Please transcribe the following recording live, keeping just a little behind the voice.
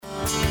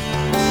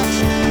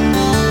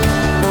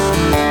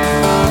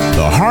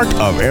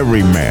heart of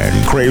every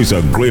man craves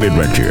a great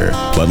adventure,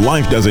 but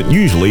life doesn't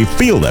usually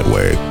feel that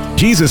way.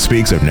 Jesus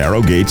speaks of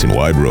narrow gates and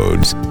wide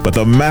roads, but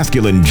the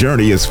masculine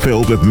journey is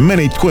filled with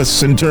many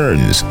twists and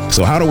turns.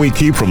 So how do we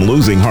keep from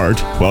losing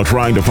heart while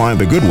trying to find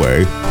the good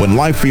way when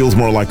life feels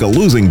more like a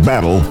losing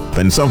battle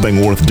than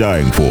something worth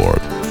dying for?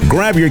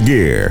 Grab your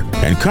gear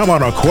and come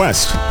on a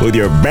quest with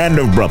your band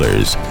of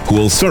brothers who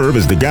will serve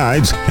as the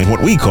guides in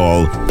what we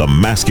call the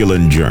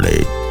masculine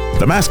journey.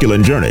 The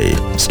masculine journey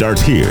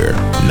starts here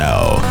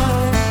now.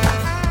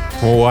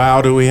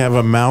 Wow, do we have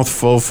a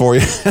mouthful for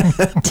you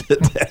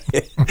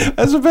today?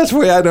 That's the best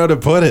way I know to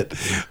put it.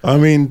 I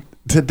mean,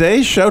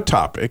 today's show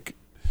topic,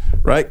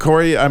 right,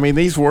 Corey? I mean,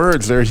 these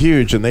words, they're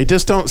huge, and they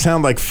just don't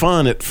sound like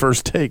fun at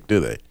first take, do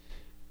they?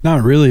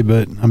 Not really,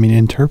 but, I mean,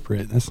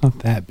 interpret. That's not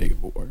that big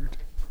of a word.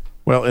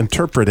 Well,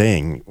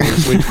 interpreting,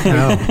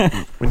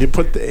 when you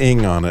put the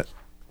ing on it,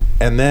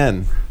 and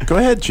then, go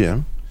ahead,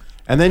 Jim.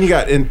 And then you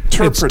got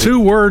interpreting. It's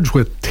 2 words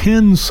with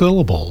 10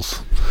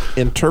 syllables.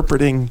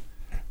 Interpreting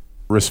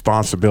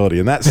responsibility.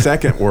 And that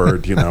second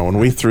word, when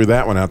we threw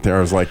that one out there, I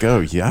was like,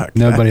 oh, yuck.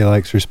 Nobody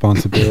likes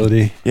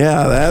responsibility.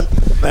 Yeah,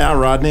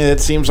 Rodney,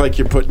 it seems like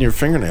you're putting your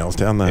fingernails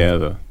down there.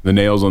 Yeah, the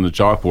nails on the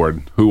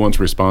chalkboard. Who wants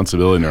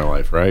responsibility in their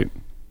life, right?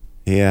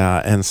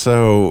 Yeah, and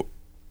so,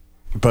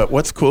 but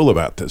what's cool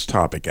about this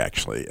topic,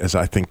 actually, is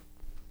I think,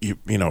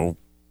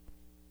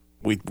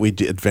 we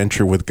did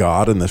venture with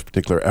God in this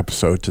particular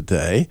episode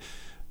today.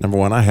 Number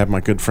one, I have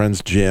my good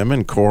friends Jim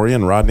and Corey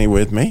and Rodney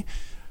with me.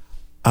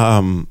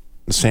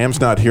 Sam's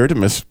not here to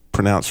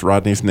mispronounce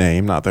Rodney's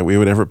name. Not that we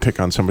would ever pick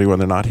on somebody when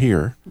they're not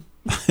here.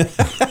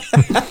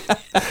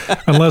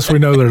 Unless we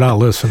know they're not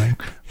listening.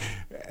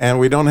 And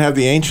we don't have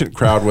the ancient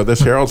crowd with us.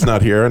 Harold's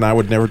not here, and I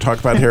would never talk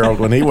about Harold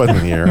when he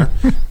wasn't here.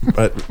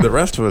 But the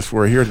rest of us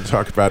were here to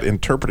talk about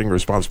interpreting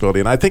responsibility.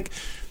 And I think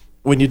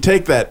when you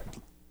take that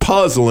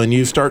puzzle and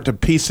you start to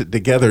piece it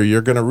together,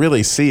 you're going to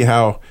really see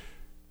how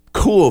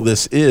cool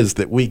this is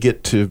that we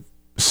get to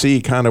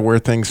see kind of where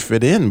things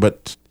fit in.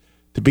 But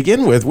to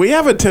begin with, we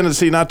have a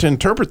tendency not to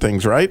interpret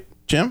things, right,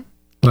 Jim?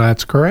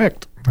 That's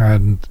correct.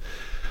 And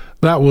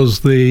that was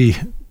the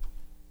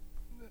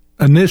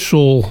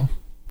initial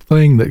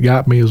thing that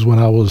got me, is when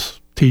I was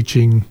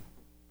teaching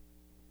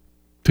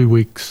 2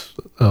 weeks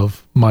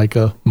of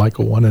Micah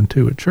 1 and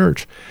 2 at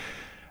church.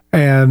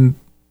 And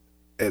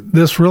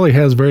this really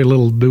has very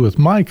little to do with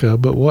Micah,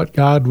 but what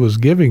God was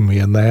giving me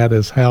in that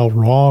is how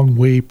wrong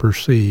we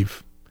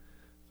perceive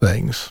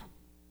things,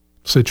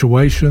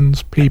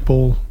 situations,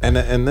 people. And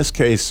in this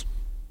case,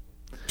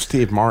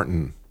 Steve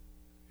Martin.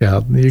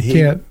 Yeah,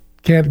 you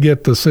can't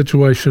get the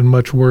situation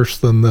much worse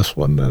than this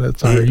one, and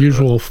it's our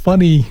usual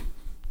funny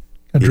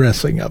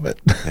addressing of it.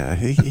 Yeah,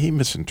 he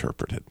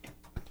misinterpreted.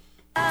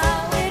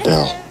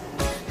 Dell.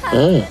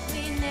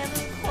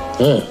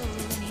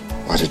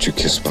 Why did you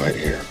kiss my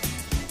ear?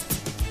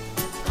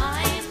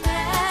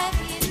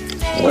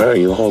 Why are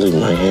you holding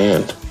my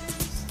hand?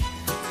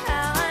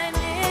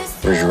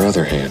 Where's your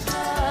other hand?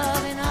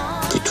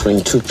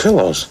 Between 2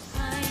 pillows.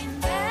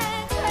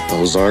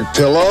 Those aren't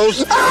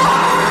pillows.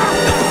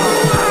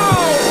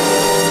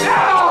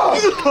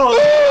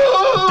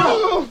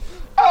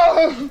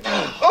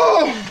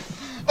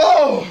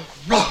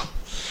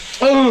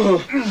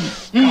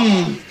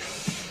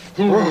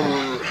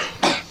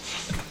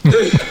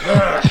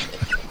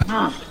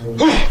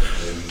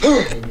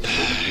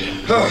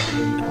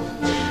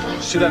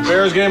 See that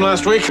Bears game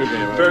last week?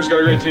 Bears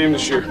got a great team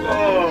this year.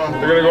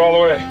 They're going to go all the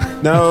way.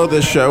 No,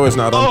 this show is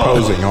not on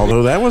posing,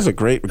 although that was a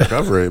great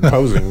recovery,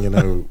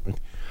 posing,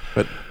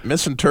 But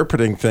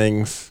misinterpreting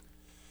things.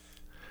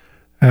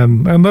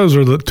 And those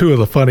are the 2 of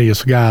the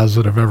funniest guys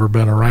that have ever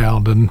been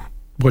around. And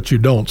what you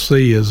don't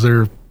see is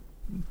they're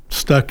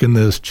stuck in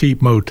this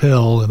cheap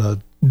motel in a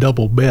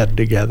double bed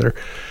together.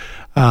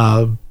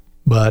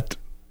 But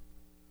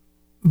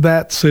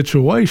that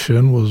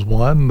situation was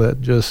one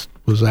that just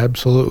was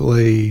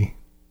absolutely,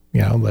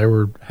 they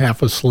were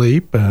half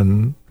asleep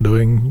and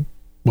doing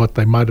what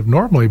they might have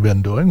normally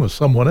been doing with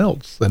someone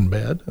else in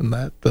bed. And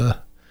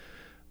that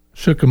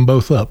shook them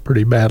both up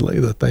pretty badly,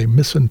 that they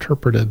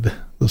misinterpreted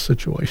the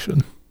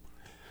situation.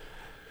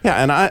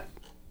 Yeah, and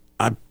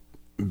I've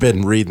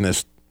been reading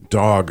this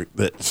dog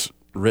that's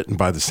written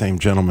by the same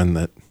gentleman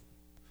that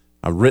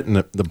I've written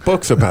the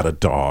books about a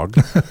dog,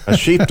 a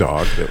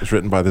sheepdog that was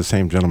written by the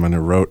same gentleman who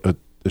wrote The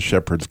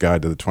Shepherd's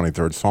Guide to the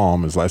 23rd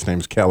Psalm. His last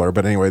name's Keller.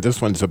 But anyway,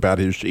 this one's about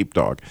his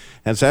sheepdog.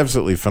 And it's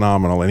absolutely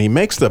phenomenal. And he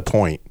makes the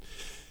point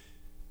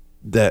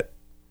that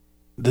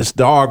this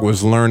dog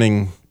was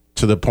learning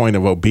to the point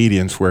of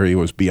obedience where he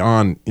was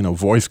beyond,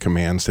 voice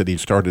commands, that he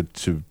started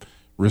to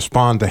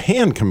respond to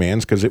hand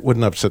commands because it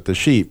wouldn't upset the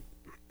sheep.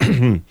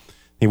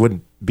 He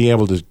wouldn't be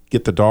able to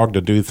get the dog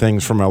to do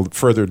things from a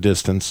further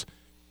distance.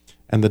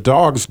 And the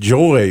dog's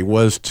joy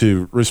was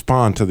to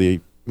respond to the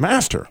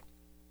master.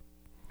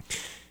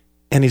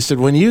 And he said,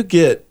 when you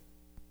get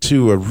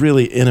to a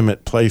really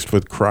intimate place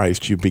with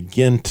Christ, you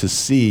begin to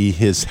see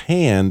his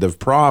hand of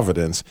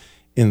providence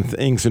in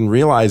things and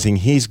realizing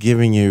he's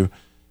giving you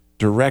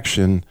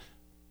direction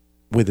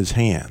with his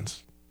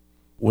hands.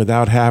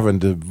 without having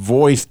to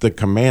voice the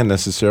command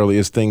necessarily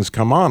as things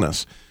come on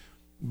us.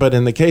 But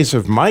in the case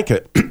of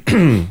Micah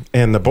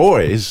and the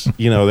boys,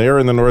 they're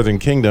in the Northern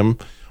Kingdom,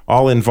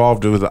 all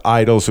involved with the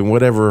idols and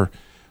whatever.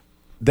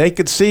 They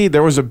could see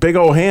there was a big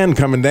old hand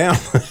coming down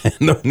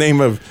in the name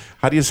of,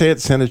 how do you say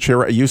it,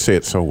 Sennacherib? You say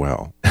it so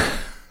well.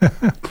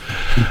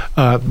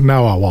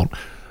 No, I won't.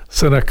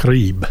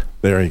 Sennacherib.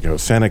 There you go,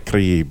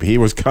 Sennacherib. He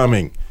was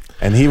coming,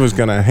 and he was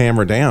going to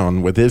hammer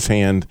down with his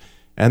hand,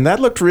 and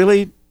that looked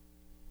really...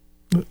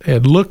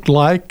 It looked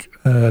like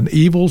an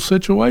evil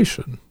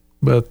situation,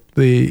 but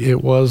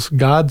it was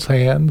God's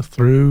hand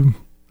through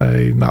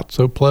a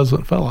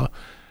not-so-pleasant fellow.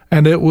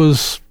 And it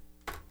was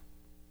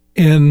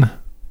in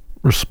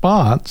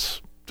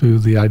response to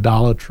the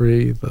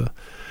idolatry, the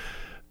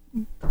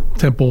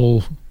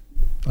temple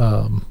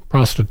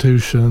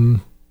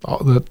prostitution,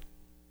 all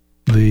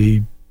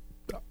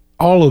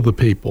of the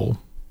people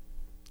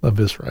of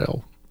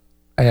Israel,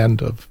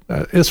 and of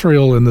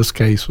Israel in this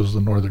case was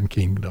the northern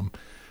kingdom.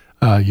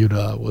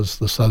 Judah was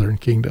the southern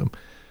kingdom.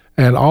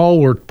 And all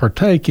were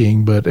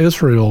partaking, but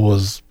Israel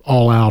was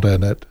all out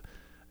in it.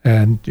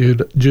 And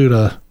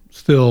Judah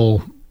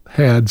still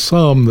had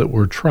some that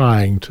were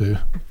trying to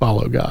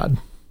follow God.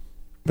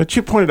 But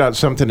you pointed out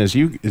something as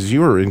you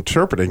were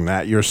interpreting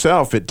that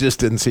yourself, it just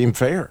didn't seem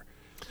fair.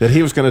 That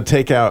he was going to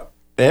take out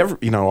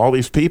all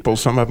these people,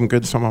 some of them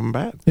good, some of them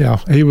bad. Yeah,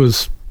 he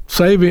was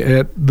saving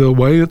it the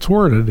way it's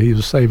worded. He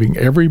was saving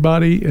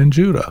everybody in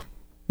Judah.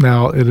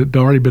 Now, it had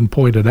already been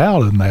pointed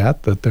out in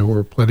that there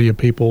were plenty of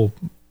people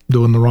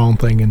doing the wrong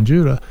thing in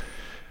Judah.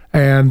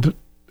 And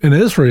in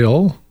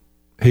Israel,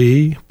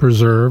 he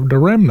preserved a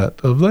remnant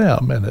of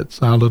them, and it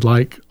sounded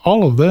like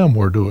all of them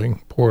were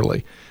doing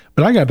poorly.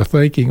 But I got to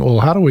thinking, well,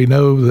 how do we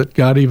know that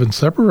God even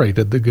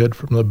separated the good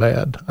from the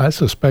bad? I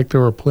suspect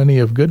there were plenty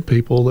of good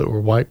people that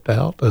were wiped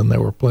out, and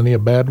there were plenty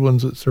of bad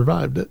ones that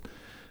survived it.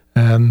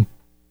 And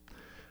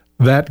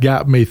that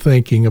got me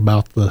thinking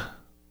about the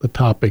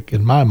topic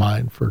in my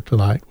mind for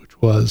tonight, which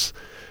was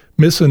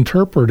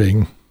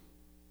misinterpreting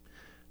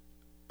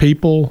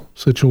people,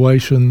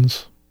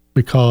 situations,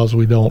 because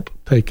we don't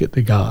take it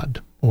to God.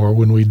 Or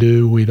when we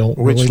do, we don't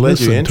really listen to Which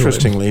led you,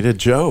 interestingly, to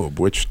Job,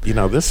 which,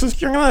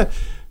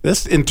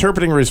 this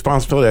interpreting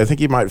responsibility, I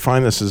think you might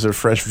find this as a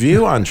fresh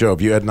view on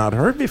Job you had not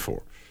heard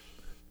before.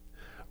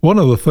 One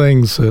of the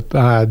things that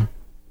I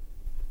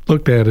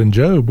looked at in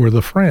Job were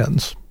the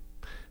friends.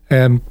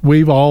 And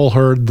we've all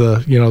heard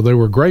they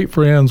were great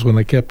friends when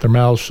they kept their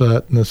mouths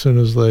shut, and as soon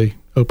as they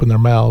opened their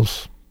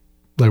mouths,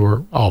 they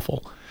were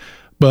awful.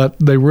 But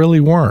they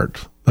really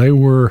weren't. They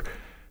were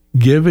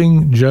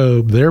giving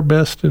Job their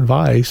best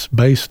advice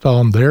based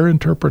on their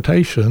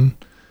interpretation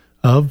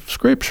of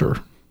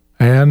Scripture.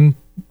 And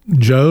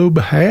Job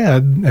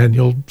had, and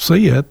you'll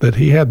see it, that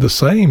he had the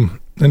same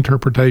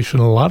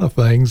interpretation of a lot of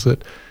things,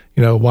 that,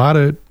 why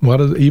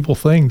do evil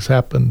things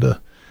happen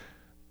to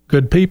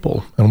good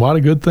people, and why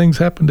do good things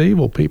happen to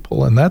evil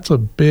people? And that's a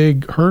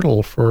big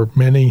hurdle for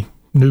many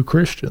new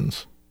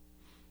Christians.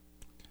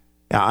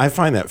 Yeah, I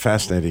find that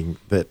fascinating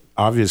that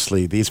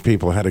obviously these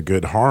people had a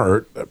good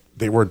heart.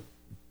 They were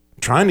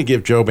trying to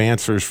give Job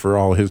answers for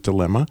all his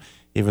dilemma,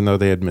 even though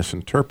they had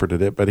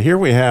misinterpreted it. But here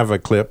we have a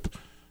clip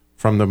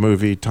from the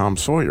movie Tom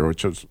Sawyer,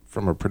 which is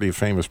from a pretty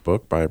famous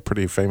book by a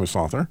pretty famous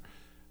author.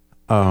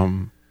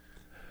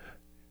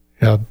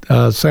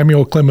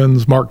 Samuel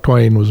Clemens, Mark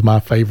Twain was my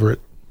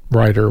favorite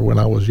writer when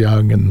I was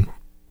young, and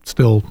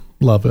still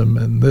love him.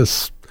 And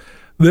this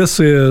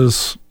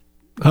is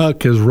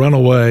Huck has run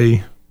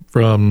away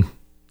from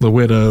the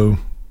widow,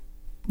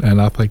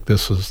 and I think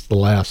this is the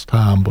last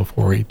time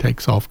before he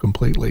takes off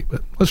completely.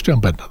 But let's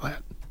jump into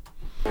that.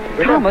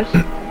 Thomas,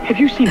 have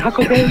you seen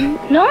Huckleberry?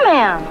 No,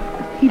 ma'am.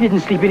 He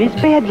didn't sleep in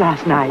his bed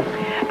last night.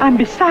 I'm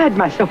beside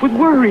myself with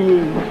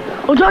worrying.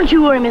 Oh, don't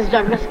you worry, Miss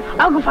Douglas.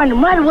 I'll go find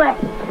him right away.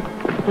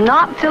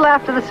 Not till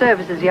after the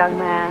services, young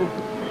man.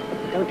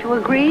 Don't you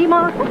agree,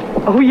 Martha?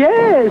 Oh,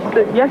 yes.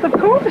 Yes, of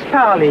course,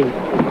 Polly.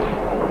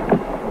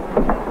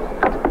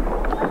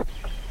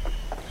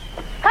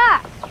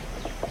 Hi!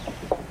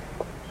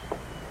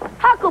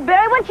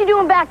 Huckleberry, what you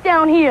doing back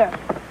down here?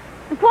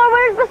 The poor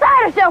widow's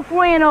beside herself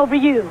worrying over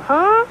you,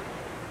 huh?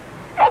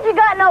 Ain't you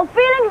got no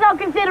feelings, no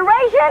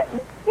consideration?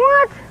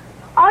 What?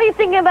 All you're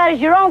thinking about is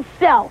your own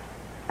self.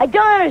 I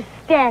don't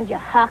understand you,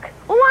 Huck.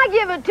 Well, I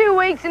give it 2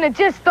 weeks and it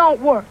just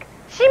don't work.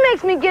 She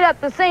makes me get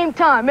up the same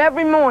time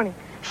every morning.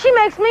 She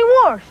makes me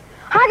worse.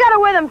 I gotta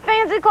wear them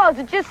fancy clothes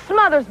that just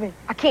smothers me.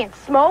 I can't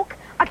smoke.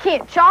 I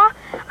can't chaw.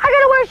 I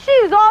gotta wear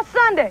shoes all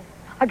Sunday.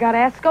 I gotta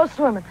ask to go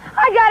swimming.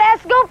 I gotta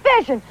ask to go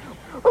fishing.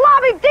 Well,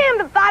 I'll be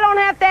damned if I don't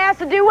have to ask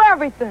to do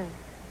everything.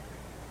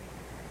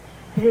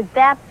 Is it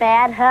that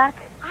bad, Huck?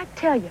 I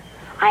tell you,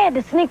 I had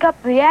to sneak up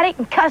to the attic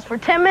and cuss for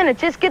 10 minutes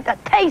just to get the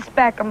taste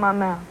back in my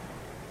mouth.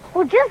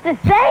 Well, just the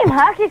same,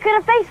 Huck, you could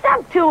have faced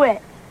up to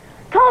it.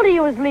 Told her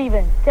you was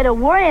leaving, instead of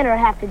worrying her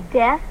half to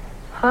death.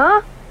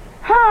 Huh?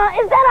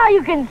 Huh? Is that all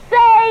you can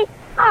say?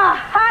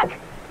 Huck!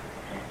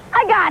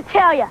 I gotta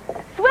tell you,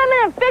 swimming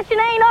and fishing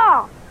ain't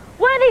all.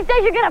 One of these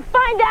days you're gonna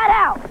find that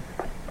out.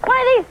 What One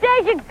of these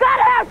days, you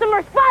gotta have some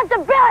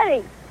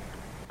responsibility.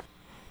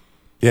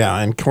 Yeah,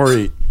 and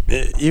Corey,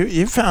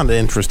 you found an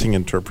interesting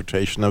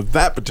interpretation of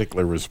that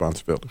particular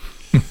responsibility.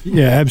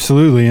 Yeah,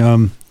 absolutely.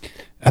 I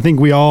think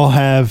we all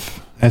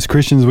have, as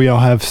Christians, we all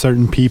have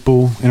certain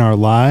people in our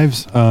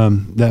lives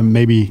that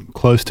may be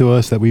close to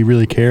us that we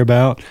really care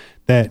about,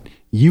 that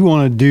you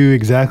want to do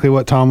exactly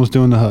what Tom was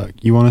doing to Huck.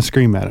 You want to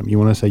scream at him. You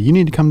want to say, you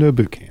need to come to a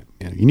boot camp.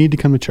 You need to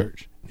come to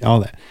church, all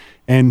that.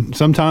 And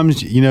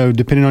sometimes,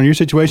 depending on your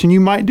situation, you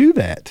might do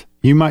that.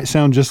 You might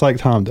sound just like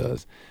Tom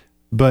does.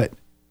 But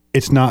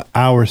it's not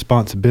our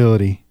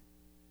responsibility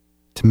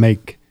to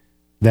make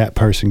that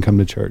person come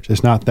to church.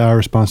 It's not our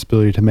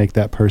responsibility to make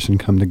that person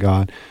come to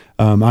God.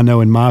 I know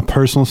in my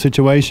personal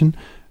situation,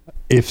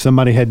 if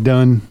somebody had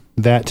done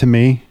that to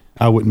me,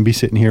 I wouldn't be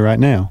sitting here right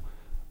now.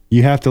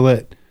 You have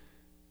to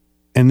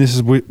and this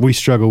is what we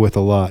struggle with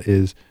a lot,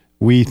 is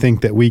we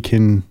think that we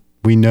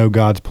know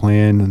God's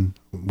plan, and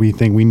we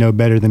think we know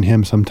better than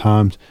him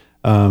sometimes.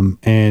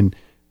 And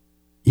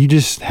you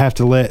just have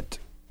to let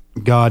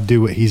God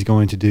do what he's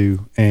going to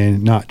do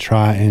and not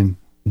try and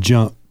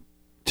jump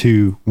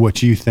to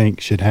what you think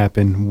should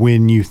happen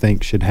when you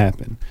think should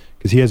happen,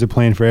 because he has a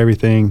plan for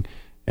everything,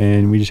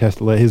 and we just have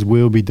to let his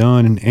will be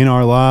done in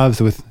our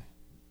lives with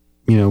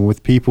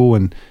people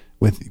and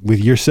with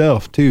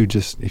yourself too.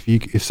 Just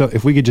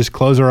if we could just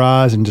close our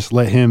eyes and just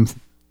let him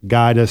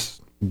guide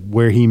us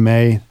where he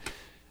may,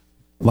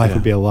 life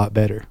would be a lot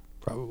better,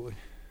 probably.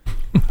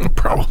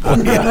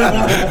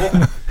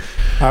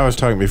 I was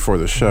talking before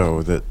the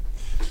show that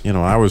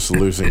I was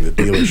losing the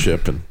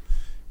dealership, and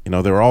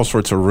there were all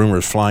sorts of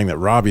rumors flying that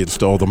Robbie had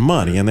stole the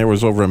money, and there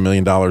was over $1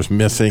 million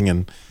missing.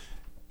 And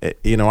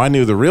I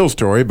knew the real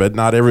story, but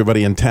not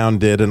everybody in town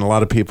did, and a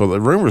lot of people, the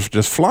rumors were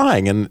just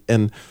flying,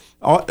 and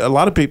a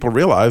lot of people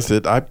realized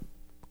that I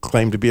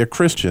claimed to be a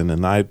Christian,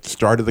 and I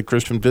started the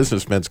Christian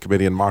Businessmen's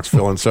Committee in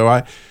Moxville, and so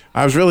I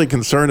was really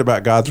concerned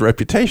about God's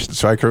reputation.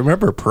 So I can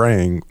remember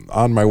praying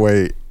on my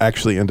way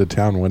actually into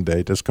town one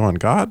day, just going,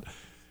 God,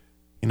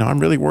 I'm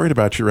really worried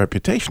about your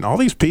reputation. All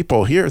these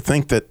people here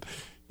think that,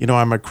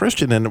 I'm a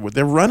Christian, and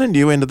they're running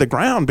you into the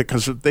ground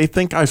because they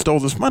think I stole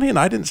this money, and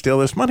I didn't steal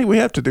this money. We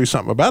have to do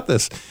something about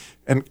this.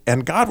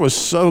 And God was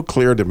so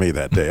clear to me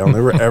that day. I'll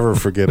never, ever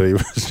forget it. He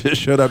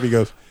just showed up. He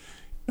goes,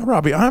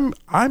 Robbie,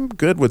 I'm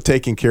good with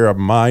taking care of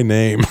my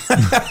name.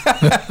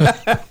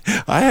 I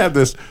have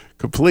this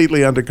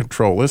completely under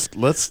control.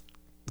 Let's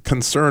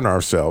concern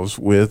ourselves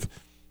with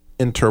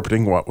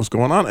interpreting what was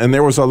going on. And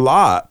there was a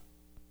lot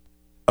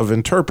of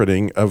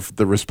interpreting of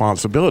the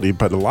responsibility,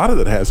 but a lot of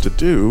it has to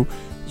do,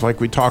 like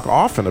we talk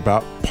often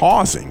about,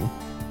 pausing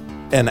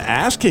and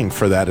asking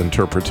for that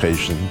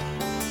interpretation.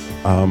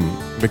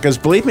 Because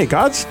believe me,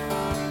 God's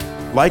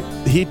like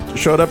he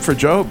showed up for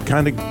Job,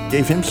 kind of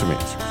gave him some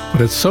answers. But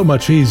it's so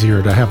much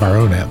easier to have our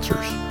own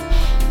answers.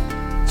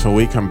 So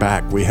we come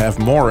back. We have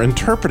more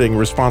interpreting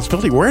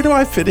responsibility. Where do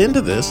I fit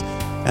into this?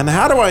 And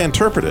how do I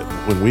interpret it?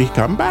 When we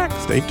come back,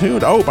 stay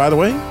tuned. Oh, by the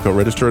way, go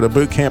register at a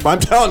boot camp. I'm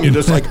telling you,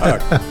 just like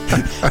Huck.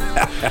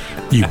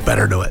 You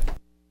better do it.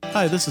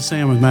 Hi, this is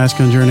Sam with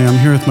Masculine Journey. I'm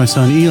here with my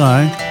son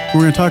Eli.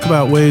 We're going to talk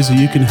about ways that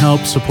you can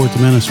help support the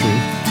ministry.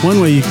 One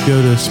way, you can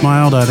go to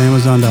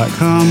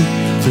smile.amazon.com.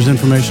 There's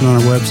information on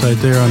our website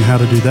there on how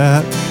to do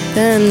that.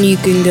 Then you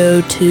can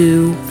go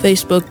to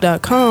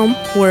facebook.com,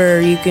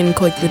 where you can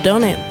click the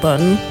donate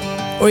button,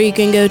 or you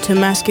can go to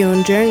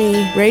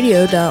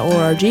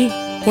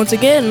masculinejourneyradio.org. Once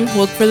again,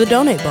 look for the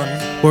donate button.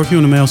 Or if you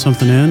want to mail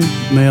something in,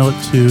 mail it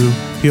to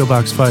P.O.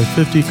 Box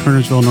 550,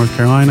 Kernersville, North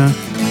Carolina,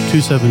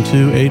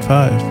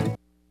 27285.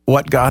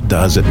 What God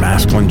does at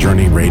Masculine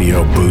Journey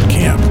Radio Boot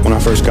Camp. When I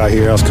first got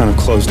here, I was kind of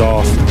closed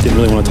off. Didn't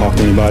really want to talk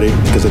to anybody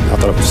because I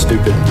thought it was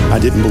stupid. I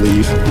didn't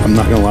believe. I'm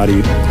not going to lie to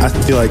you. I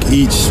feel like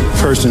each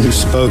person who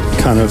spoke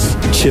kind of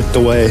chipped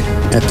away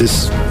at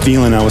this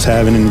feeling I was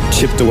having and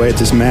chipped away at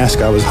this mask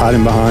I was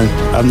hiding behind.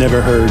 I've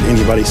never heard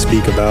anybody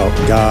speak about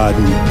God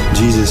and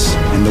Jesus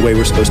and the way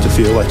we're supposed to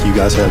feel like you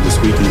guys have this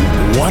weekend.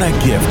 What a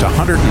gift.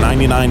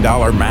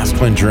 $199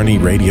 Masculine Journey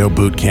Radio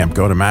Boot Camp.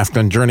 Go to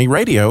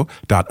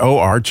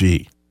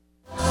masculinejourneyradio.org.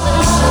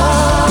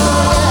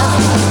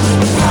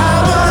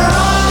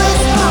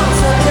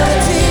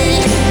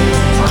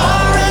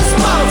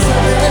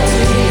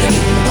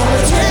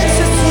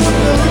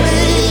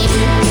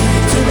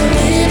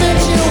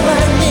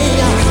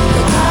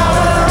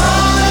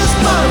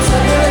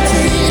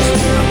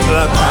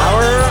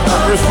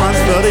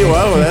 Responsibility.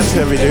 Whoa, that's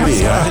heavy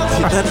duty.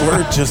 That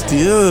word just,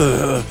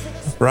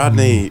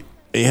 Rodney,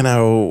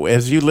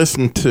 as you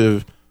listen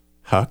to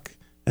Huck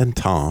and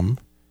Tom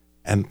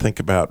and think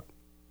about,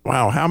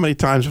 wow, how many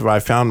times have I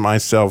found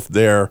myself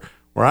there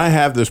where I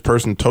have this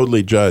person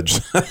totally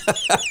judged?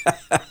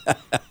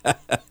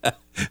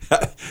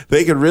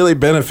 They could really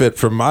benefit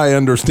from my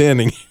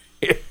understanding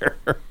here.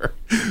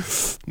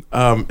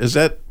 Does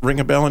that ring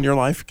a bell in your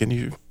life? Can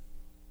you?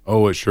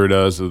 Oh, it sure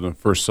does. When I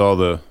first saw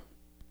the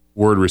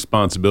word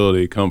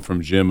responsibility come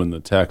from Jim in the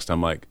text, I'm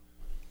like,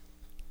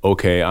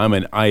 okay, I'm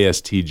an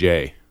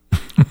ISTJ.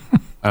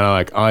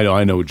 And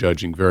I know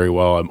judging very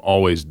well. I've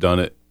always done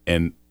it.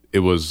 And it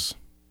was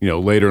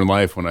later in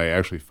life when I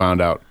actually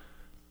found out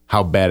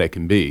how bad it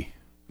can be.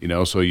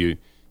 So you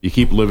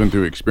keep living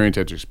through experience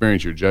after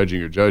experience. You're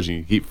judging.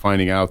 You keep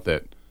finding out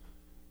that,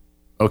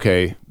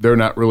 okay, they're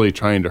not really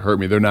trying to hurt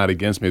me. They're not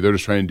against me. They're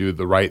just trying to do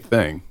the right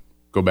thing.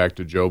 Go back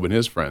to Job and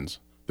his friends.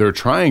 They're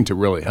trying to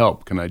really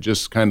help. Can I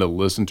just kind of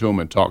listen to them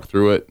and talk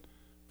through it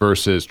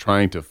versus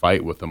trying to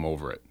fight with them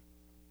over it?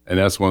 And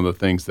that's one of the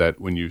things that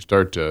when you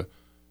start to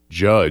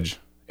judge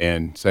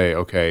and say,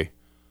 okay,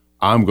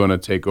 I'm going to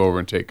take over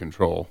and take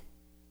control,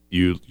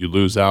 you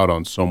lose out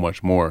on so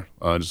much more.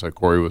 Just like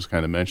Corey was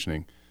kind of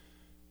mentioning,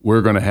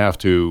 we're going to have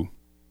to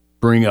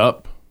bring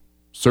up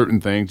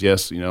certain things.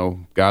 Yes,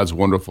 God's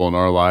wonderful in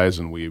our lives,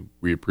 and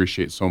we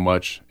appreciate so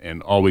much,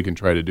 and all we can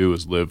try to do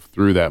is live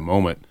through that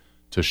moment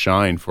to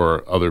shine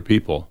for other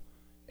people,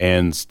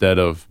 and instead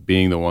of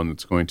being the one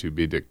that's going to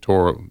be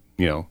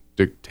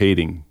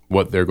dictating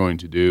what they're going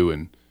to do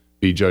and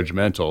be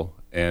judgmental,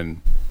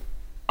 and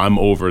I'm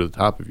over the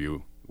top of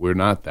you. We're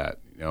not that,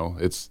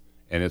 it's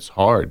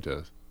hard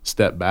to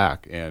step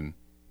back. And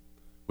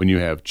when you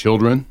have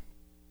children,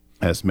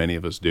 as many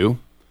of us do,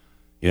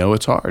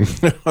 it's hard.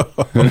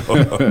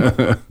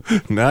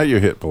 Now you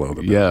hit below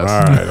the belt. Yes,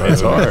 all right,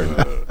 it's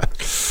hard.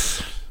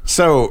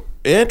 So,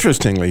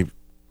 interestingly,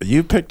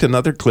 you picked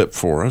another clip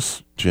for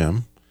us,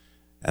 Jim,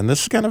 and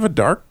this is kind of a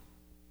dark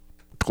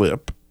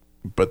clip,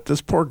 but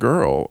this poor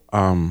girl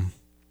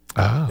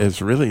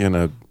is really in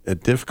a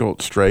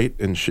difficult strait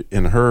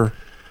in her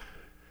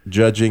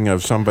judging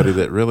of somebody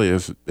that really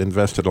has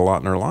invested a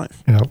lot in her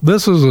life.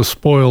 This is a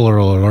spoiler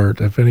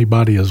alert if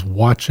anybody is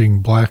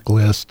watching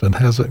Blacklist and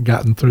hasn't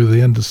gotten through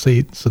the end of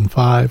season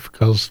 5,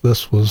 because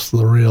this was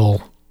the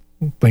real,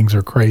 things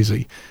are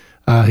crazy.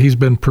 He's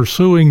been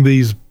pursuing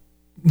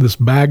this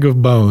bag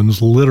of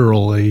bones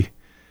literally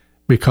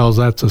because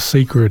that's a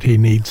secret he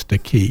needs to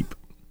keep.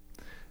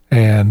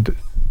 And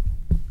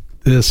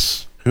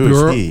this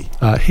Who is he?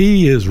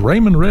 He is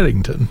Raymond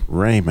Reddington.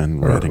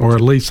 Raymond Reddington. Or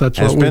at least that's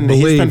what we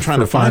believe. He's been trying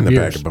to find the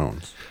years. bag of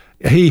bones.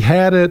 He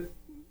had it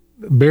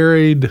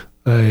buried.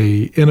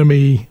 A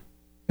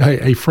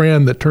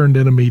friend that turned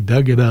enemy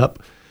dug it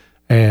up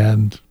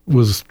and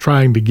was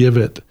trying to give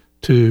it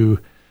to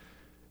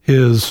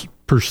his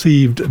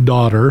perceived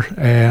daughter.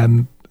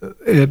 And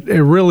it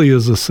really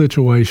is a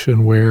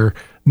situation where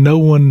no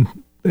one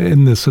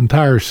in this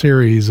entire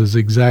series is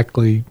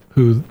exactly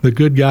who. The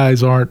good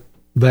guys aren't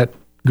that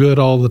good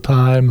all the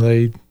time.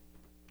 They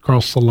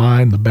cross the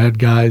line. The bad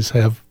guys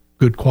have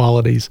good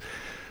qualities.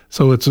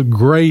 So it's a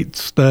great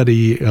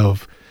study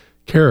of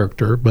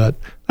character, but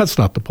that's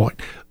not the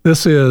point.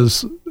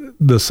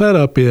 The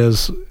setup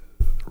is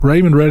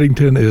Raymond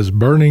Reddington is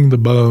burning the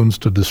bones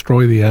to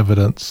destroy the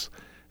evidence,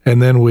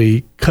 and then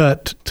we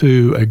cut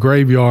to a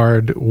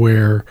graveyard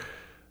where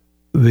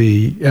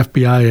the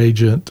FBI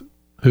agent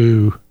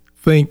who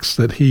thinks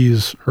that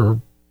he's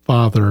her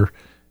father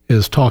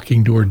is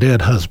talking to her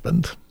dead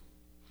husband.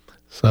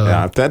 So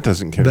yeah, if that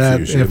doesn't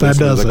confuse you, if that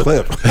doesn't,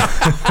 clip.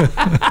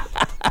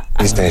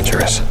 He's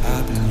dangerous.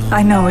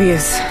 I know he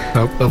is.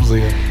 Nope, that was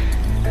the end.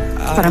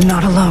 But I'm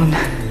not alone.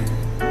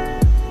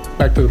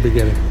 Back to the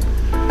beginning.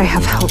 I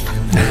have help.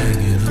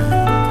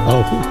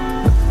 Oh.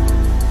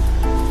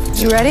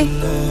 You ready?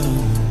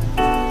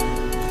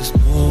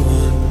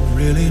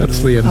 That's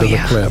the end of the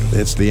clip.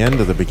 It's the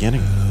end of the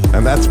beginning.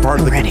 And that's part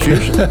of the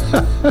confusion.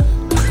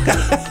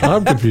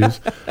 I'm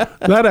confused.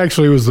 That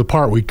actually was the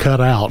part we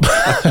cut out.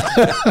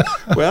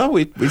 Well,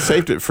 we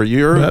saved it for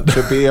you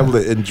to be able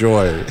to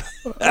enjoy.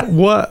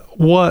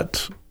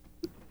 What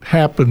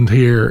happened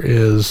here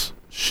is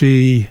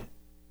she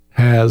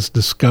has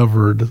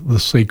discovered the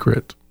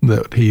secret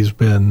that he's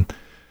been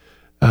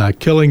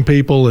killing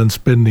people and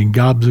spending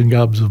gobs and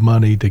gobs of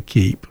money to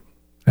keep.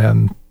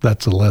 And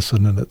that's a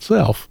lesson in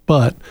itself.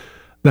 But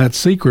that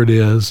secret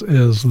is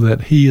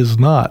that he is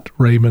not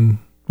Raymond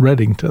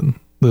Reddington.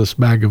 This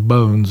bag of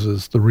bones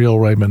is the real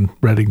Raymond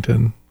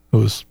Reddington, who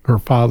was her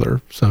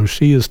father. So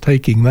she is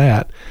taking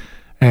that,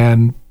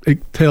 and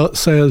it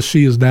says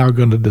she is now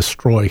going to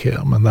destroy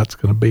him, and that's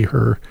going to be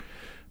her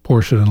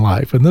portion in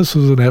life. And this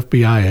is an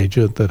FBI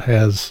agent that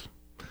has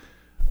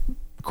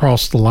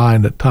crossed the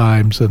line at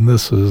times, and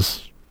this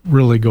is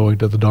really going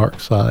to the dark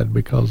side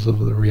because of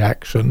the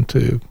reaction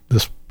to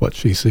this, what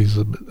she sees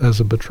as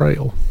a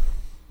betrayal.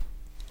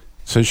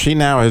 So she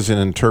now has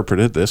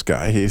interpreted this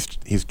guy.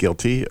 He's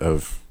guilty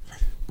of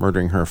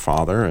murdering her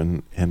father,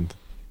 and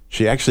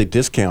she actually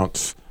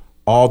discounts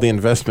all the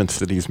investments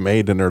that he's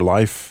made in her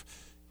life,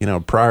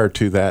 prior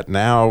to that.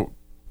 Now,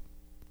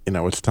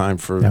 it's time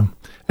for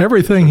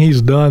everything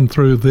he's done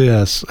through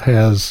this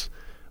has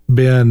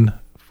been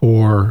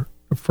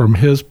from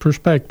his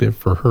perspective,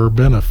 for her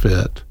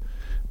benefit,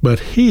 but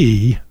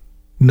he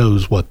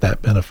knows what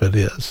that benefit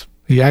is.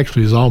 He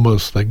actually is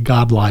almost a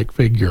godlike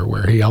figure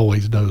where he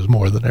always knows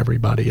more than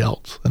everybody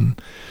else,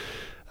 and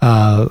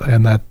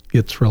that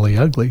gets really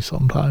ugly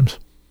sometimes.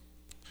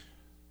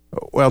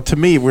 Well, to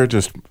me, we're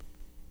just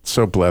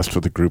so blessed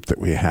with the group that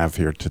we have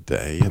here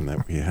today, and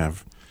that we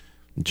have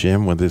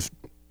Jim with his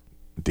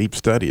deep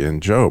study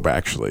in Job,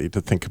 actually,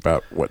 to think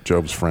about what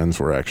Job's friends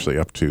were actually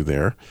up to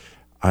there.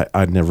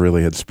 I never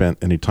really had spent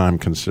any time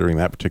considering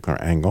that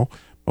particular angle.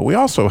 But we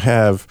also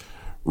have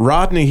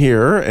Rodney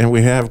here, and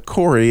we have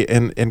Corey.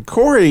 And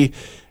Corey,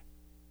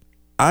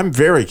 I'm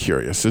very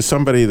curious. As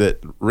somebody that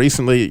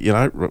recently,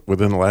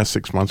 within the last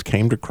 6 months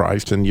came to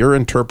Christ, and you're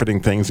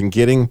interpreting things and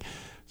getting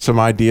some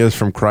ideas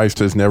from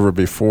Christ as never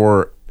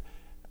before.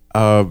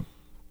 How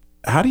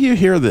do you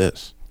hear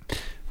this?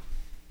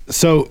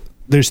 So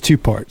there's two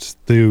parts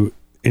to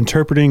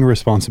interpreting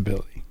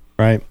responsibility,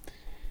 right?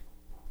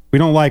 We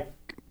don't like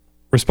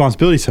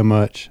responsibility so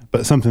much,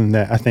 but something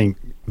that I think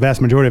vast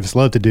majority of us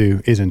love to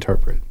do is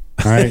interpret,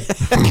 all right?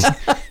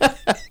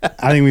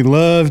 I think we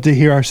love to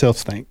hear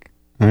ourselves think,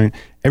 all right?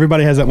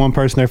 Everybody has that one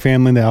person in their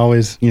family that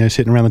always,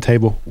 sitting around the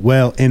table.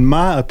 Well, in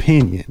my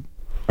opinion,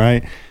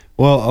 right?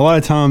 Well, a lot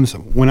of times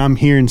when I'm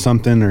hearing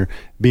something or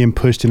being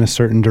pushed in a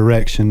certain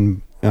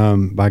direction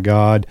by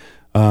God,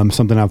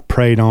 something I've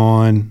prayed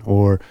on,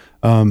 or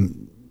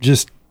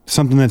just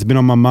something that's been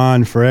on my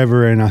mind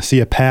forever, and I see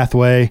a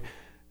pathway,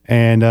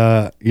 and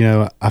I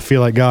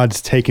feel like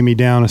God's taking me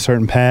down a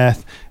certain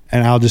path,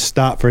 and I'll just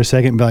stop for a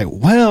second and be like,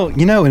 well,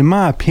 in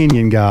my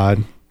opinion,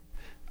 God,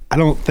 I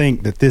don't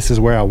think that this is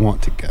where I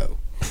want to go.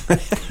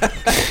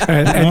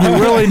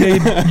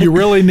 and you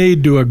really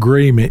need to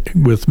agree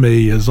with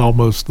me is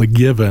almost the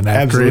given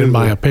after, absolutely, in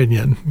my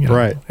opinion.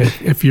 Right.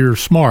 If you're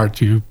smart,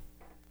 you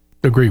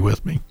agree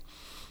with me.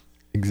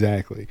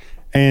 Exactly.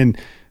 And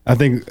I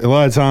think a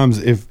lot of times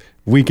if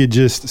we could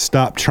just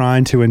stop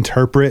trying to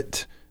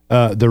interpret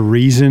the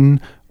reason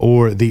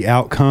or the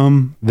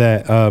outcome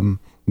that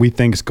we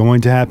think is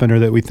going to happen or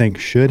that we think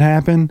should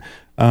happen,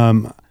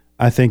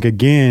 I think,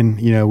 again,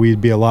 we'd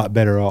be a lot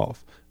better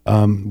off.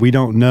 We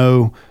don't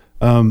know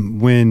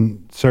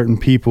when certain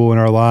people in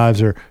our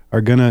lives are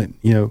going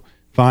to,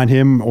 find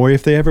him, or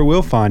if they ever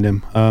will find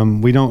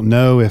him. We don't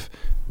know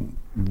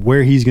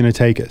where he's going to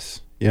take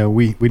us.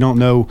 We don't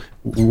know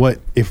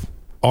if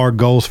our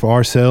goals for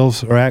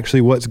ourselves are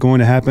actually what's going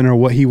to happen or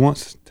what he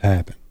wants to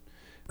happen.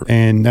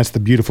 And that's the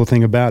beautiful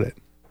thing about it.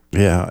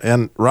 Yeah.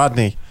 And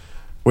Rodney,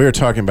 we were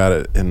talking about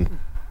it, and,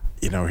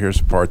 here's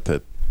the part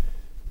that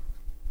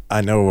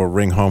I know will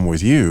ring home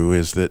with you,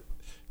 is that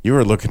you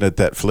were looking at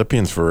that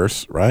Philippians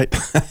verse, right?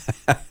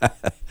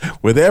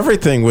 With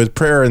everything, with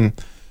prayer and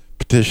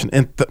petition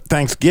and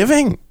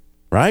thanksgiving,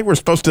 right? We're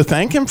supposed to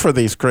thank him for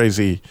these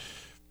crazy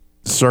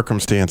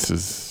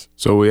circumstances.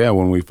 So, yeah,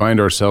 when we find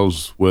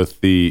ourselves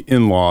with the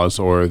in-laws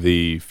or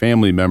the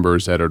family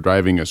members that are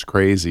driving us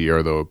crazy,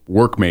 or the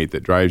workmate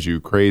that drives you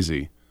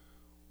crazy,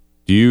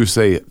 do you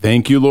say,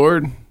 thank you,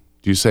 Lord?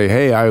 Do you say,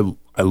 hey,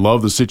 I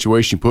love the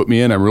situation you put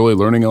me in, I'm really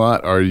learning a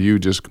lot? Or are you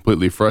just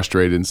completely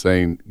frustrated and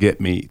saying, get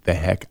me the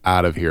heck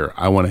out of here,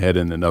 I want to head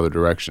in another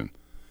direction?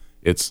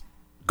 It's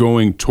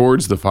going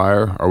towards the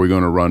fire. Are we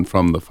going to run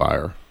from the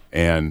fire?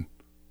 And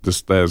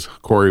just as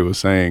Corey was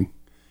saying,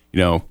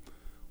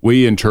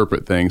 we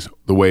interpret things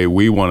the way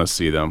we want to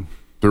see them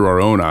through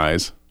our own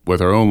eyes, with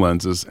our own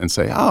lenses, and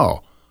say,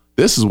 oh,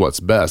 this is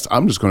what's best.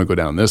 I'm just going to go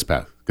down this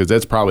path because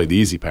that's probably the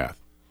easy path.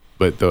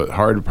 But the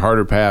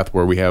harder path,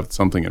 where we have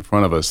something in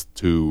front of us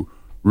to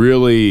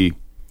really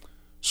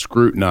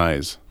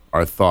scrutinize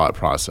our thought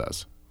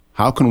process.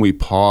 How can we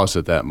pause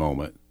at that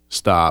moment,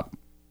 stop,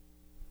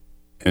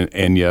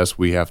 and yes,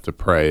 we have to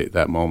pray at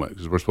that moment,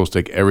 because we're supposed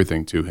to take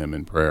everything to him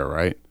in prayer,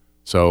 right?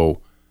 So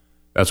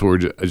that's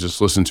what I just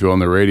listened to on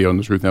the radio on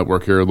the Truth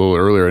Network here a little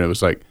earlier, and it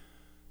was like,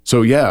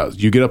 so yeah,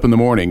 you get up in the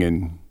morning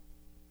and,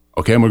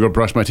 okay, I'm going to go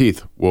brush my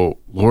teeth. Well,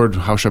 Lord,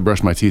 how should I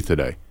brush my teeth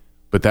today?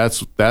 But that's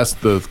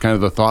the kind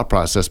of the thought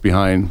process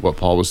behind what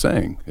Paul was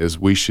saying, is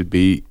we should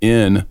be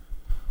in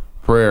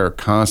prayer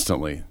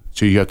constantly.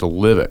 So you have to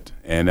live it,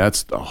 and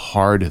that's the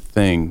hard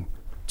thing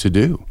to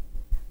do.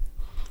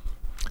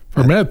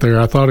 For a minute there,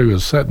 I thought he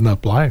was setting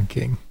up Lion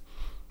King.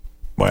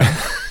 Well,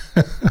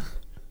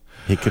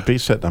 he could be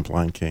setting up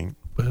Lion King.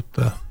 But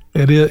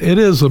it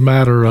is a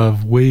matter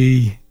of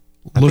I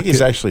think he's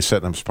actually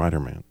setting up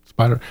Spider-Man.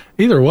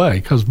 Either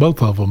way, because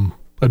both of them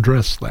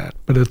address that.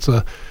 But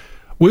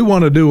we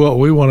want to do what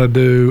we want to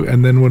do,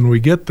 and then when we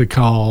get the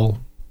call,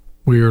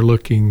 we are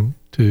looking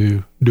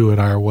to do it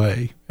our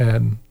way,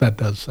 and that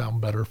does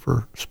sound better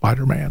for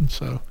Spider-Man.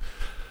 So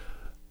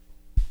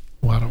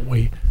why don't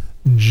we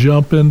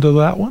jump into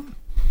that one?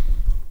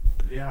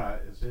 Yeah,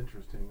 it's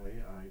interestingly,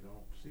 I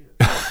don't see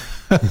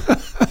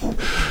it.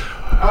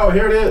 Oh,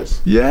 here it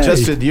is. Yay.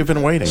 Justin, you've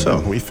been waiting. So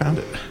we found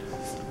it.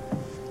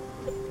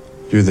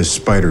 You're the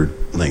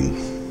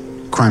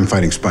Spiderling,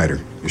 crime-fighting spider.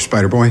 You're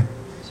Spider Boy?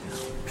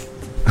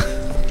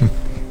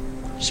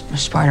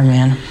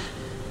 Spider-Man.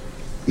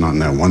 Not in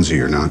that onesie,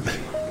 you're not.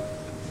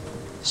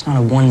 It's not a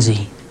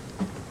onesie.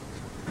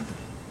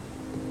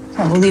 I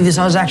can't believe this.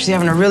 I was actually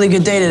having a really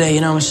good day today,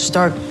 Mr.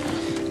 Stark.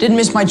 Didn't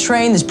miss my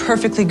train. This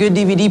perfectly good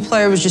DVD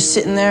player was just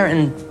sitting there,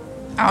 and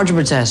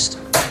algebra test.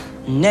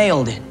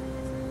 Nailed it.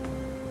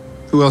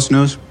 Who else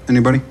knows?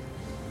 Anybody?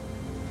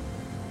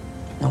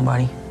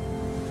 Nobody.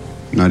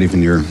 Not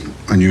even your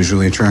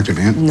unusually attractive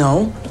aunt?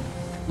 No.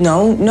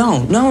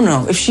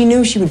 If she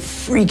knew, she would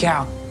freak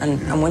out.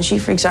 And when she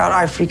freaks out,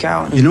 I freak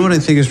out. You know what I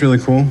think is really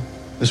cool?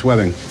 This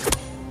webbing.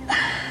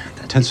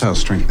 Tensile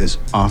strength is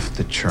off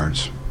the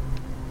charts.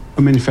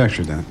 Who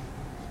manufactured that?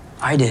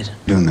 I did.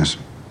 Doing this.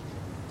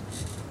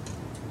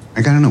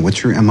 I gotta know,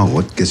 what's your MO?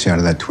 What gets you out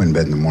of that twin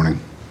bed in the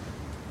morning?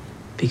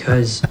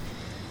 Because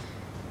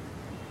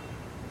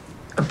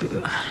I've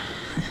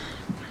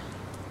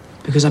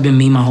been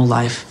me my whole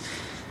life,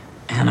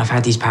 and I've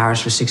had these powers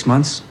for 6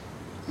 months.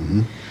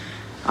 Mm-hmm.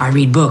 I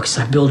read books,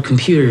 I build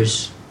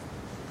computers.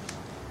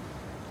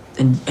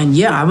 And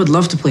yeah, I would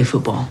love to play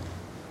football,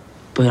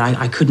 but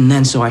I couldn't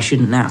then, so I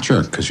shouldn't now.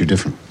 Sure, because you're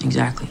different.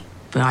 Exactly.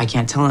 But I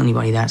can't tell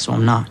anybody that, so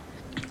I'm not.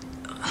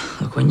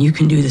 Look, when you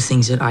can do the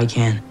things that I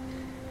can,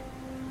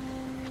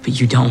 but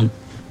you don't,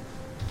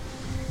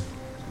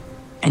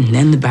 and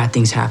then the bad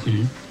things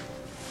happen,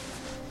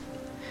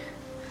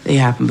 they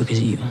happen because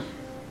of you.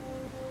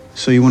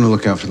 So you want to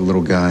look out for the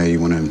little guy, you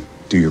want to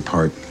do your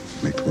part,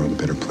 make the world a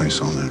better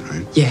place, all that,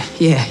 right? Yeah,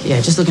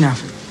 just looking out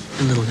for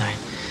the little guy.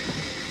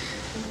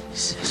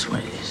 That's what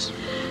it is.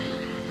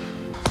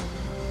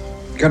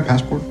 You got a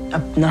passport?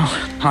 No,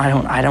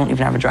 I don't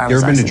even have a driver's You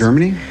ever been to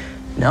Germany?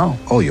 No.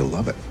 Oh, you'll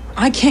love it.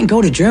 I can't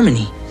go to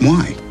Germany.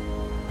 Why?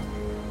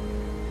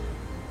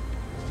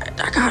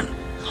 I got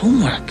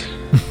homework.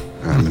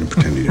 I'm going to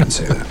pretend you didn't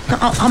say that. No,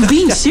 I'm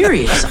being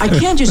serious. I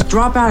can't just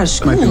drop out of It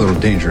school. might be a little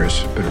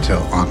dangerous. Better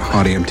tell Aunt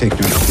Hottie I'm taking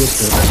you on a field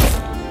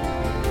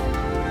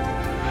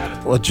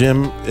trip. Well,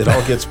 Jim, it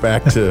all gets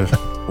back to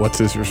what's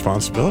his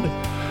responsibility.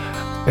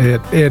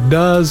 It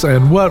does,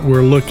 and what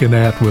we're looking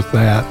at with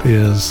that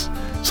is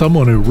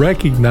someone who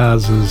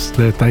recognizes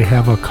that they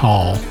have a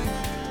call,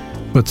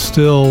 but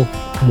still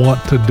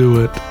want to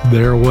do it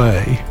their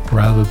way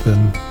rather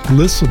than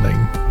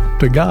listening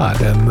to God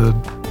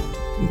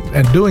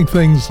and doing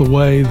things the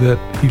way that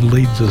He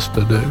leads us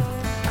to do.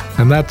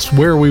 And that's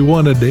where we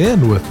wanted to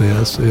end with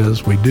this,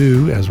 is we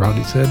do, as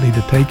Rodney said, need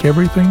to take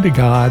everything to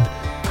God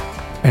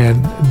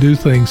and do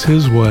things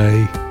His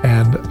way,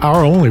 and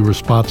our only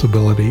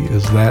responsibility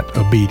is that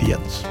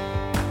obedience.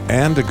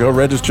 And to go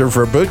register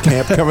for a boot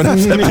camp coming up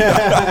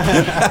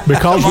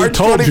Because we March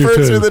told you 21st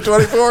to. through the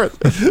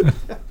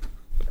 24th.